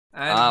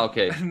And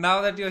okay.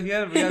 Now that you're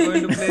here, we are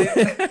going to play.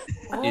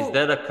 Is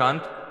that a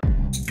cunt?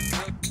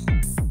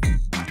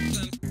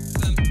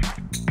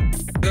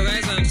 So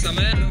guys, I'm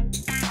Samay.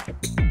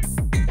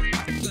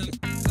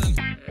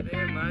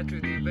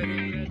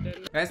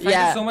 Guys, thank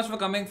you so much for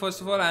coming.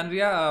 First of all,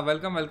 Andrea,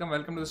 welcome to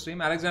the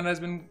stream. Alexander has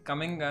been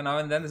coming now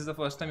and then. This is the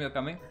first time you're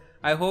coming.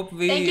 I hope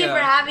we. Thank you for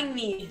having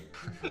me.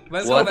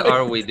 What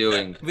are we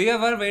doing? We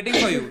were waiting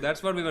for you.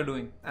 That's what we were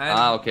doing. And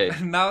okay.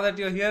 Now that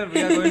you're here,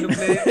 we are going to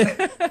play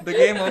the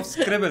game of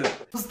Scribble.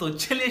 तो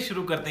चलिए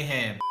शुरू करते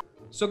हैं.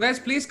 So guys,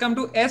 please come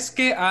to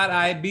SCRIBBL.io.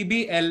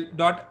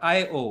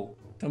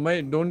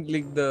 Samay, don't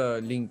leak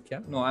the link, yeah?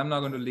 No, I'm not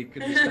going to leak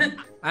it this time.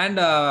 And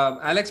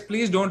Alex,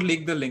 please don't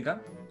leak the link, huh?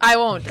 I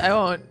won't.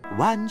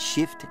 One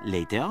shift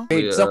later.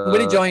 Wait,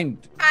 somebody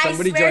joined.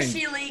 Somebody I swear joined.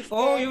 she leaked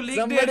Oh, it. you leaked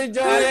Somebody it.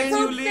 joined. Alex,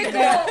 you leaked it.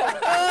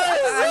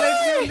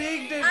 Alex, you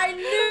leaked it. I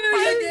knew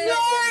you did.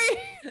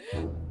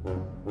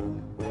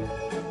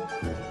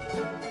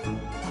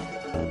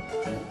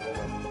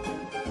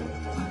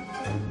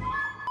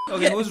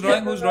 Okay, who's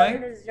drawing? Who's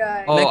drawing?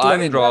 Oh,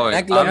 I'm drawing.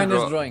 McLovin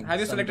is drawing. Have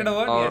you selected a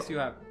word? Oh. Yes, you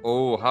have.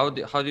 Oh, how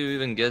do you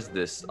even guess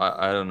this?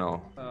 I don't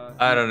know.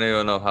 I don't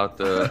even know how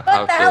to.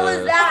 What the hell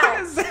is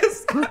that?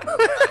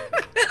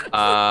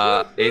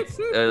 It's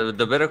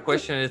the better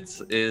question.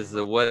 Is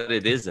what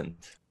it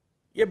isn't.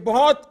 ये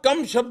बहुत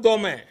कम शब्दों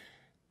में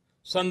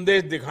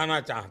संदेश दिखाना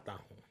चाहता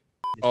हूँ.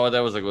 Oh, that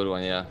was a good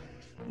one. Yeah,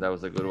 that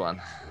was a good one.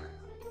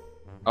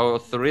 Oh,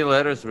 3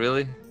 letters,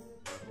 really?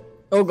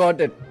 Oh, got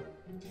it.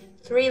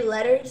 3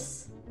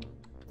 letters?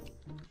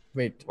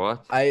 Wait.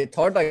 What? I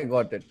thought I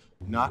got it.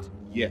 Not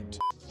yet.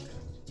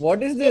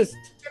 What is this?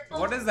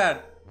 What is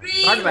that?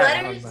 3 Not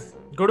bad, letters? not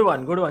bad. Good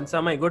one.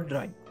 Samay, good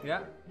drawing.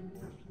 Yeah.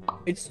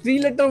 It's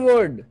 3-letter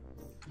word.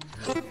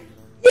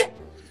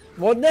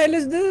 What the hell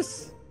is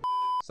this?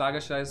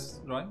 Sagar is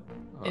drawing.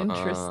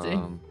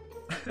 Interesting.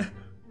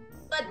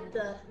 What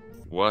the?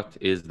 What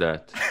is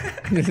that?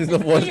 This is the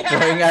worst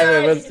drawing I've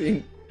ever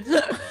seen.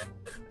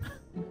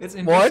 It's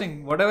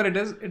interesting. Whatever it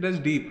is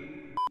deep.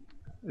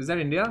 Is that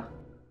India?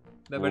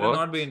 That better What?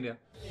 not be India.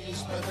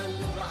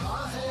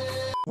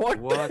 What?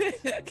 What?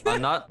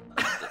 Not.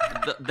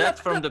 That's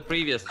from the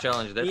previous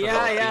challenge. That's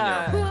about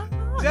Yeah. Kenya.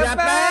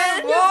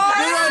 Japan! You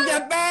know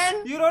Japan?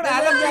 You wrote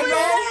Alan You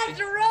Japan? have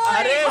to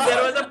write. Arey,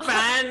 there was a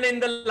pan in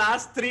the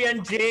last 3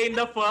 and J in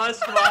the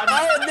first one.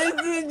 Oh, this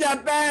is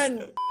Japan.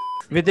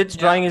 Vidit's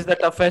drawing is the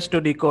toughest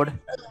to decode.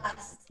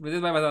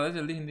 Vidit bhai bata de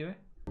jaldi Hindi mein.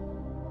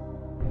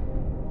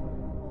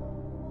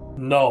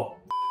 No.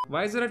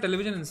 Why is there a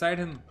television inside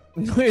him?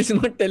 No, it's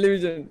not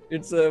television.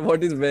 It's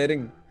what he's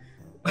wearing.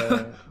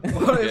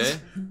 What Okay. is?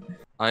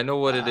 I know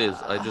what it is.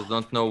 I just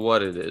don't know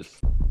what it is.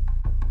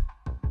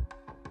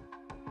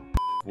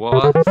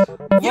 What?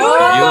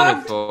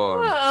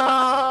 Uniform.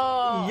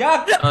 Oh.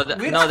 Yuck!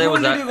 No, that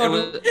was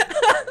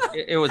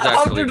it was How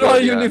actually to draw a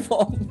good, yeah.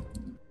 uniform?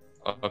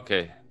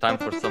 Okay, time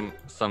for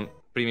some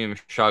premium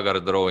Sagar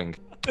drawing.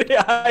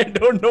 Yeah, I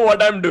don't know what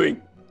I'm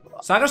doing.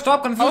 Sagar,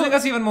 stop confusing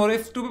us even more.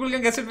 If 2 people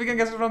can guess it, we can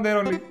guess it from there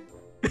only.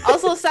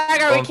 Also,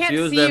 Sagar, we can't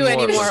Confuse see them you more.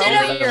 anymore. Confuse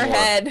Only them your more.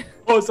 head.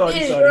 Oh, sorry.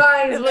 These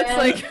drawings, It looks man.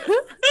 like.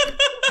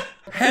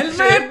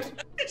 Helmet!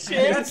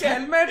 That's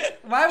helmet?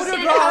 Why would you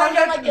Sit draw all down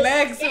that like a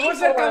legs? What's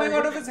that coming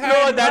out of his head? No,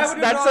 Why that's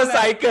would you draw a all that?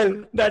 cycle.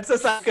 That's a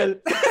cycle.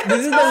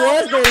 This is the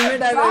worst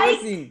helmet I've ever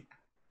seen.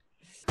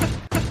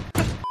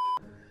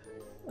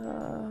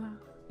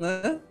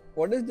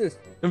 What is this?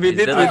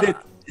 Vidit.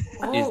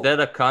 Is that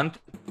a cunt?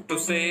 To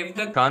save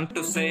the Cunt?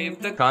 To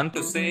save the Cunt?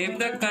 To save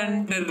the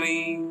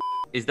country.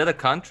 Is that a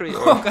country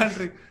Oh, or?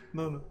 country.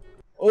 No.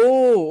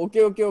 Oh,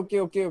 okay.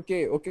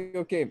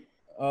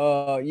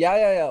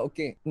 Yeah.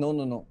 Okay.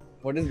 No.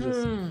 What is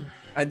this?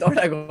 I thought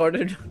I got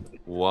it.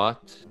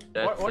 What?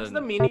 What's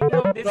the meaning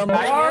of this From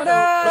guy?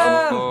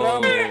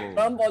 Oh.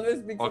 Trump always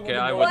speaks Okay,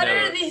 about I the would What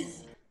never. are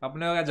these?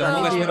 अपने को क्या Jammu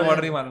Kashmir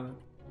border ही मालूम है.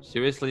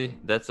 Seriously,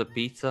 that's a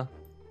pizza?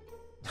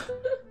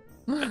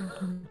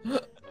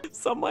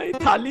 Samay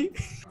thali.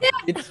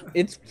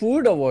 It's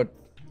food or what?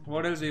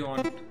 What else do you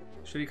want?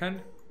 Shrikhand?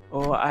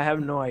 Oh, I have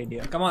no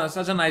idea. Come on, that's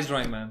such a nice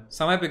drawing, man.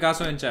 Samay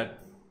Picasso in chat.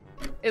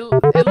 It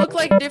looked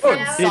like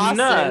different dinner.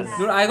 sauces.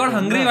 Dude, I got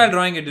hungry while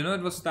drawing it. You know,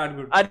 it was that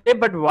good. Arey,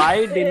 but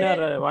why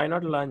dinner? Why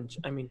not lunch?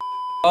 I mean.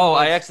 Oh,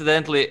 I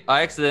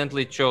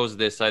accidentally chose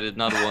this. I did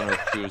not want to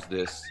choose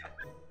this.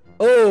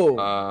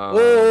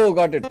 Oh,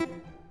 got it.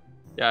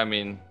 Yeah, I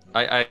mean,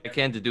 I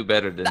can't do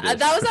better than this.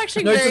 That was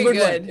actually No, it's a very good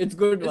good. one. It's a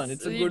good one.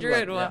 It's a You good drew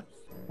it one. well.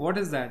 What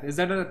is that? Is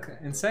that an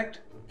insect?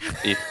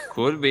 It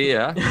could be,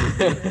 yeah.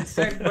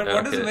 Insect, but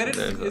what is Okay, where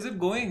there's is it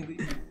going?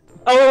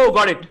 Oh,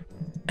 got it.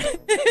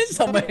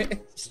 Samay.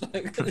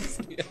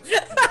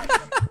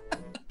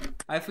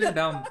 I feel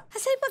dumb.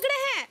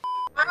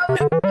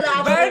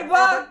 Bad Bad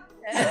bug.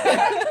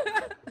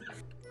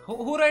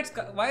 Who writes?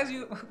 Why is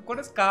you? What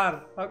is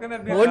car? How can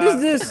that be? What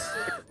is this?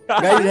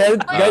 Guys,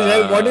 help!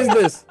 What is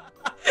this?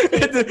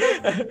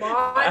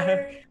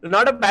 Water.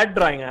 Not a bad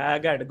drawing. I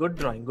got good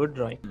drawing.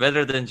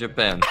 Better than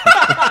Japan.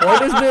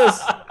 What is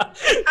this?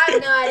 I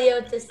have no idea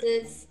what this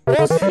is.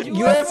 UFO?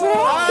 UFO?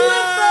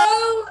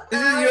 This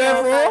is I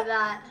don't know UFO? about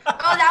that?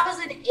 Oh, that was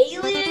an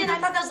alien? I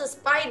thought that was a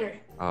spider.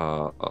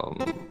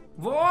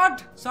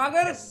 What?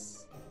 Sagar?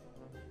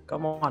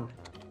 Come on.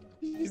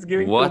 He's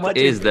giving too What much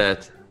is info.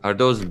 that? Are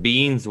those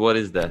beans? What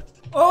is that?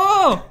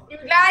 Oh! You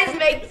guys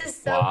make this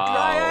so Wow.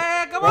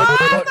 Hey, come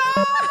on!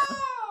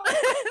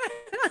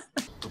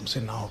 तुमसे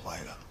ना हो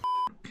पाएगा.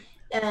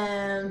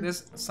 There's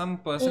some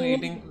person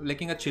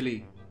licking a chili.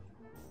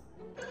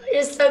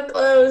 You're so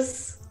close.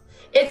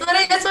 It's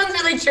literally, this one's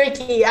really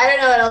tricky. I don't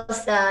know what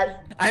else to add.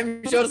 I'm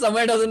sure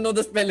Samay doesn't know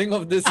the spelling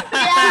of this.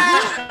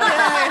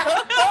 Yeah.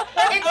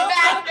 It's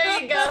back. There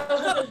you go.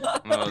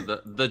 No,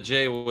 the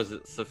J was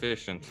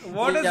sufficient.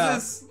 What is Yeah.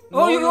 this?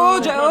 Oh, you know,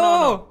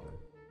 oh!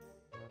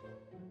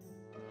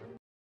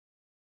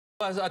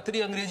 Atri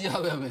अंग्रेजी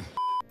आवे हमें.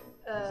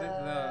 Is it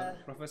the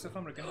professor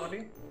from Rick and Morty?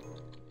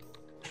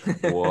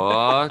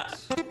 What?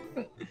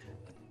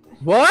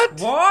 What?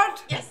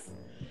 What? Yes.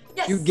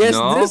 Yes. You guessed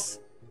No. this?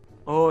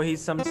 Oh,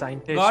 he's some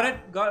scientist. Got it.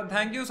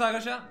 Thank you,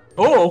 Sagar Shah.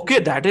 Oh, okay.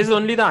 That is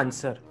only the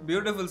answer.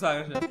 Beautiful,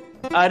 Sagar Shah.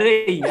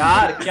 Arey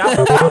yaar, kya?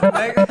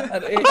 Like,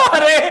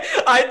 Arey,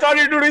 I thought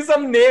it would be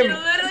some You name.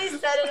 literally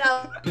said it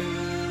out.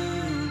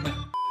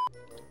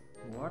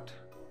 what?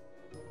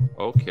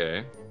 Okay.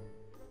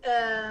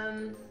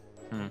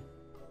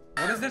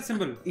 What is that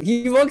symbol?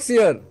 He works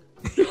here.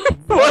 He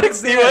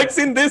works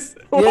in this.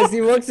 Yes,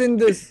 he works in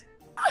this.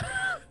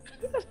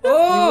 He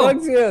Oh!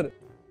 works here.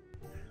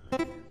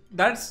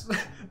 That's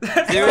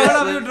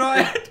how you draw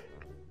it.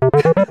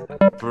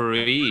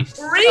 Priest.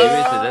 Priest?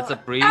 Seriously, that's a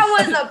priest. That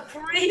was a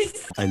priest.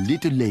 A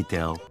little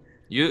later.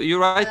 You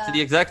write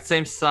the exact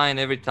same sign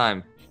every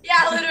time.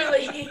 Yeah,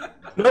 literally.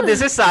 No,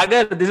 this is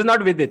Sagar. This is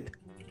not Vidit.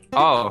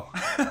 Oh.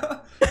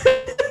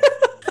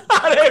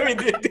 Arey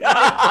Vidit.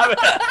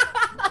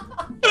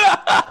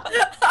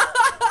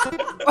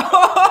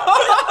 Oh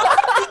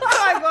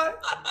my god.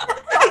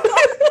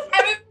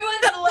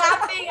 Everyone's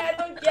laughing. I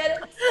don't get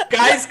it.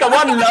 Guys, come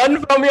on,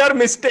 learn from your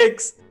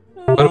mistakes.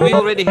 But we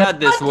already had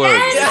this word.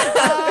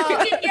 You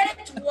can get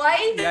it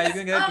twice. Yeah, you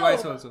can get it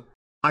twice also.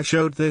 I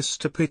showed this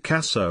to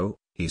Picasso,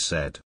 he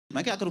said.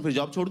 मैं क्या करूं फिर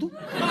job छोड़ दूं?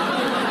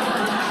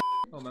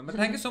 Oh man, but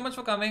thank you so much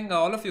for coming,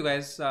 all of you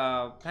guys.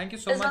 Thank you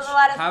so This much. was a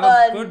lot of Have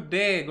fun. a good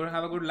day.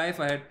 Have a good life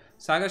ahead.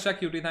 Sagar Shah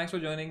Cutie, thanks for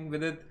joining.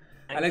 Vidit,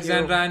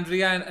 Alexandra,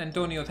 Andrea, and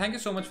Antonio. Thank you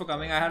so much for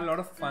coming. I had a lot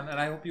of fun, and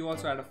I hope you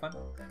also had a fun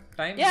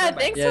time. Yeah,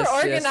 Bye-bye. thanks Yes,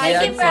 for yes, organizing.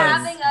 Thank you for fun.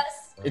 having us.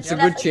 It's We'll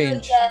a good definitely do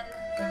it change. again.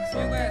 See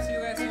you